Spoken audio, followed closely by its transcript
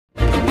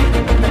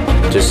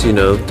Just so you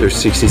know, there's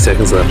 60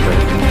 seconds left,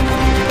 man.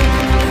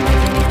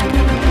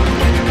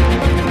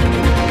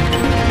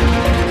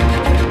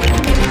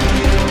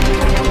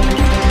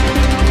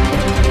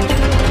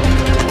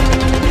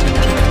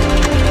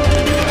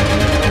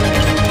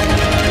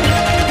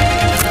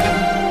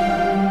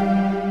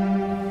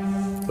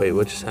 Wait,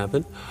 what just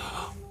happened?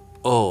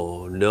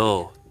 Oh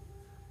no.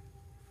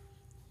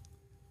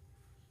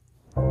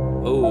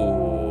 Oh.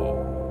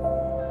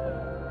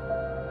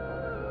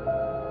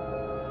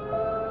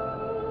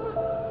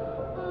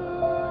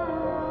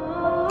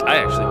 I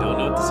actually don't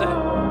know what to say.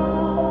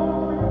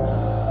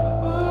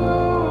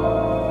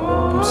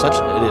 I'm such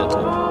an idiot,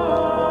 dude.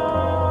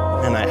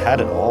 Man, I had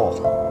it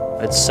all.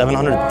 I had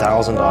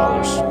 $700,000.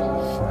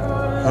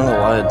 I don't know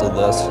why I did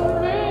this.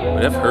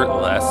 Would it have hurt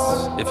less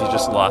if you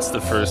just lost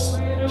the first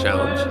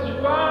challenge?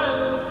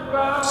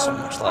 So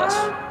much less.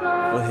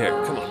 Well, here,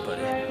 come on,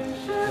 buddy.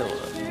 Come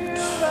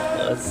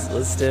on.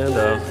 Let's stand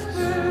up.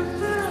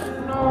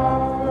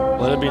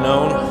 Let it be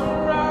known,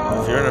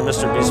 if you're in a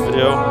Mr. Beast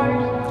video,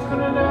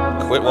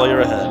 quit while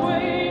you're ahead.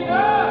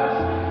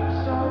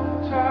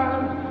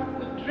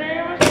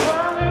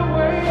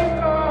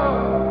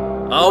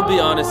 I'll be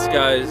honest,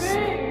 guys,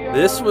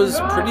 this was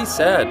pretty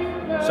sad.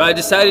 So I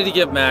decided to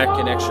give Mac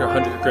an extra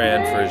 100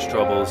 grand for his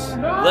troubles.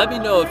 Let me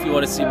know if you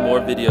want to see more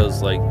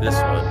videos like this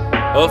one.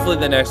 Hopefully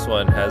the next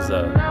one has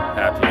a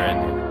happier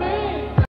ending.